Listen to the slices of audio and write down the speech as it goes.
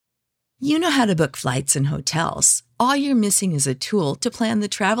You know how to book flights and hotels. All you're missing is a tool to plan the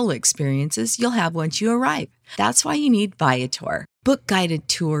travel experiences you'll have once you arrive. That's why you need Viator. Book guided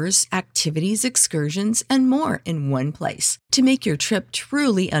tours, activities, excursions, and more in one place to make your trip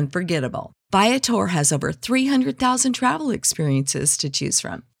truly unforgettable. Viator has over 300,000 travel experiences to choose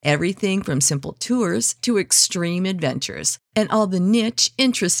from. Everything from simple tours to extreme adventures and all the niche,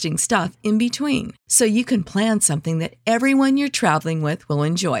 interesting stuff in between. So you can plan something that everyone you're traveling with will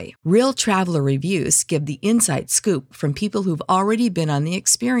enjoy. Real traveler reviews give the inside scoop from people who've already been on the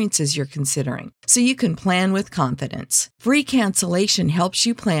experiences you're considering. So you can plan with confidence. Free cancellation helps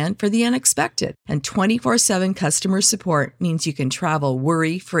you plan for the unexpected. And 24/7 customer support means you can travel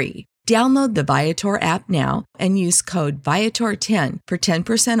worry-free. Download the Viator app now and use code Viator10 for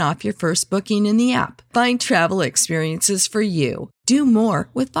 10% off your first booking in the app. Find travel experiences for you. Do more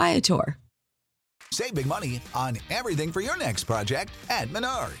with Viator. Save big money on everything for your next project at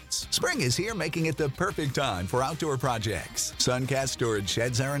Menards. Spring is here, making it the perfect time for outdoor projects. Suncast storage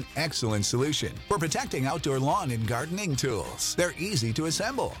sheds are an excellent solution for protecting outdoor lawn and gardening tools. They're easy to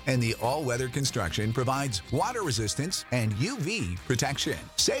assemble, and the all-weather construction provides water resistance and UV protection.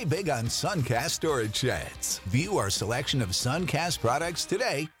 Save big on Suncast storage sheds. View our selection of Suncast products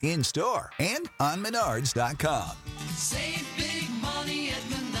today in store and on Menards.com. Save big money at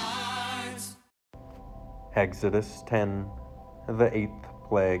Menards. Exodus 10, the 8th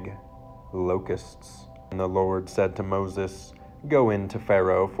plague, locusts. And the Lord said to Moses, Go in to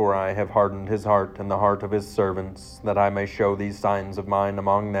Pharaoh, for I have hardened his heart and the heart of his servants, that I may show these signs of mine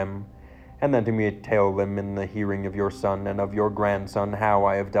among them, and that he may tell them in the hearing of your son and of your grandson how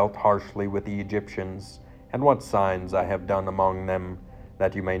I have dealt harshly with the Egyptians, and what signs I have done among them,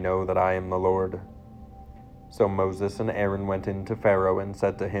 that you may know that I am the Lord. So Moses and Aaron went in to Pharaoh and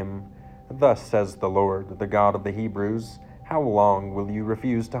said to him, Thus says the Lord, the God of the Hebrews, How long will you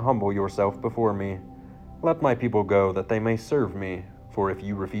refuse to humble yourself before me? Let my people go, that they may serve me. For if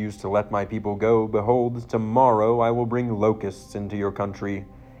you refuse to let my people go, behold, tomorrow I will bring locusts into your country,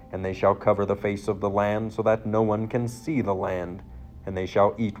 and they shall cover the face of the land, so that no one can see the land. And they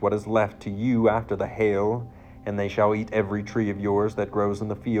shall eat what is left to you after the hail, and they shall eat every tree of yours that grows in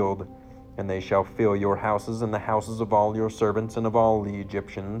the field. And they shall fill your houses and the houses of all your servants and of all the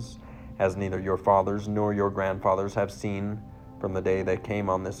Egyptians, as neither your fathers nor your grandfathers have seen, from the day they came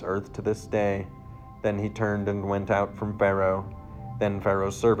on this earth to this day. Then he turned and went out from Pharaoh. Then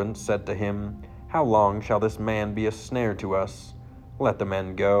Pharaoh's servants said to him, How long shall this man be a snare to us? Let the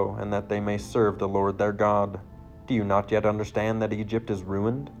men go, and that they may serve the Lord their God. Do you not yet understand that Egypt is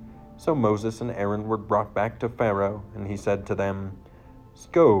ruined? So Moses and Aaron were brought back to Pharaoh, and he said to them,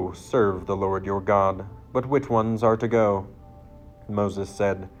 Go, serve the Lord your God. But which ones are to go? Moses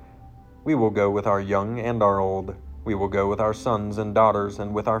said, We will go with our young and our old. We will go with our sons and daughters,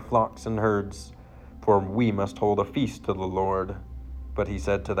 and with our flocks and herds. For we must hold a feast to the Lord. But he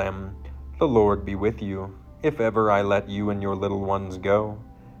said to them, The Lord be with you, if ever I let you and your little ones go.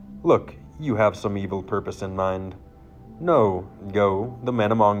 Look, you have some evil purpose in mind. No, go, the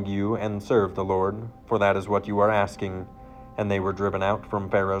men among you, and serve the Lord, for that is what you are asking. And they were driven out from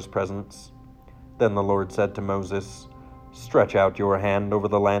Pharaoh's presence. Then the Lord said to Moses, Stretch out your hand over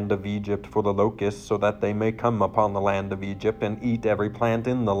the land of Egypt for the locusts, so that they may come upon the land of Egypt and eat every plant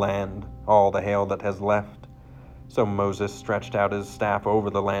in the land, all the hail that has left. So Moses stretched out his staff over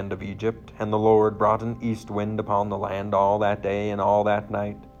the land of Egypt, and the Lord brought an east wind upon the land all that day and all that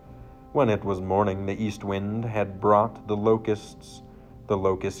night. When it was morning, the east wind had brought the locusts. The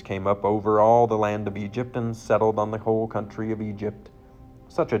locusts came up over all the land of Egypt and settled on the whole country of Egypt.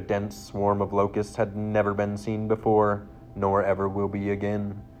 Such a dense swarm of locusts had never been seen before, nor ever will be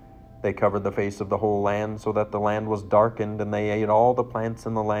again. They covered the face of the whole land, so that the land was darkened, and they ate all the plants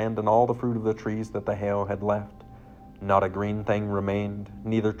in the land and all the fruit of the trees that the hail had left. Not a green thing remained,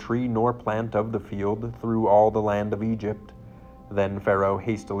 neither tree nor plant of the field, through all the land of Egypt. Then Pharaoh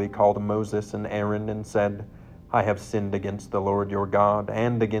hastily called Moses and Aaron and said, I have sinned against the Lord your God,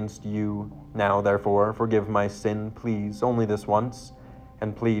 and against you. Now therefore forgive my sin, please, only this once,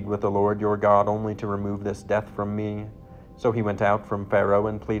 and plead with the Lord your God only to remove this death from me. So he went out from Pharaoh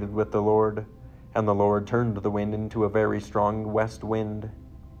and pleaded with the Lord. And the Lord turned the wind into a very strong west wind,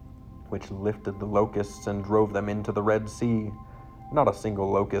 which lifted the locusts and drove them into the Red Sea. Not a single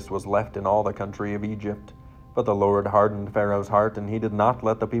locust was left in all the country of Egypt. But the Lord hardened Pharaoh's heart, and he did not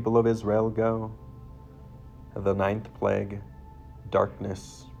let the people of Israel go. The 9th plague,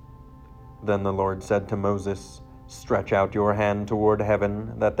 darkness. Then the Lord said to Moses, Stretch out your hand toward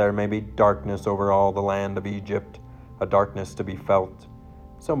heaven, that there may be darkness over all the land of Egypt, a darkness to be felt.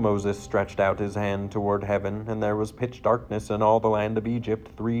 So Moses stretched out his hand toward heaven, and there was pitch darkness in all the land of Egypt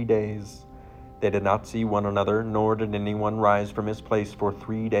 3 days. They did not see one another, nor did anyone rise from his place for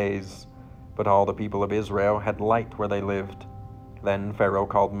 3 days. But all the people of Israel had light where they lived. Then Pharaoh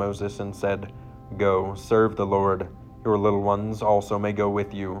called Moses and said, "Go, serve the Lord. Your little ones also may go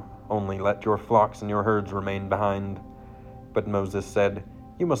with you. Only let your flocks and your herds remain behind." But Moses said,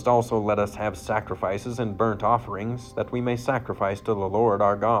 "You must also let us have sacrifices and burnt offerings, that we may sacrifice to the Lord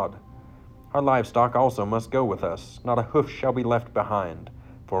our God. Our livestock also must go with us. Not a hoof shall be left behind,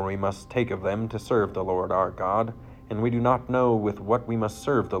 for we must take of them to serve the Lord our God, and we do not know with what we must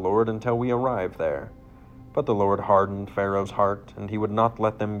serve the Lord until we arrive there." But the Lord hardened Pharaoh's heart, and he would not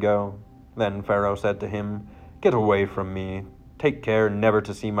let them go. Then Pharaoh said to him, "Get away from me. Take care never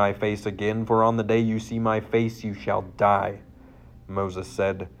to see my face again, for on the day you see my face you shall die." Moses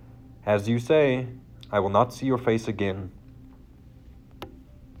said, "As you say, I will not see your face again."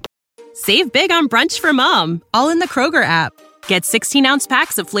 Save big on brunch for mom, all in the Kroger app. Get 16-ounce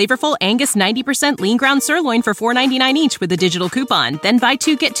packs of flavorful Angus 90% lean ground sirloin for $4.99 each with a digital coupon. Then buy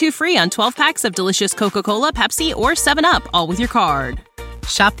 2, get 2 free on 12 packs of delicious Coca-Cola, Pepsi, or 7-Up, all with your card.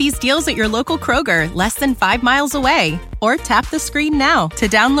 Shop these deals at your local Kroger, less than 5 miles away. Or tap the screen now to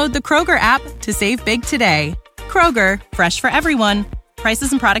download the Kroger app to save big today. Kroger, fresh for everyone.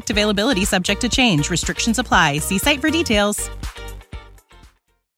 Prices and product availability subject to change. Restrictions apply. See site for details.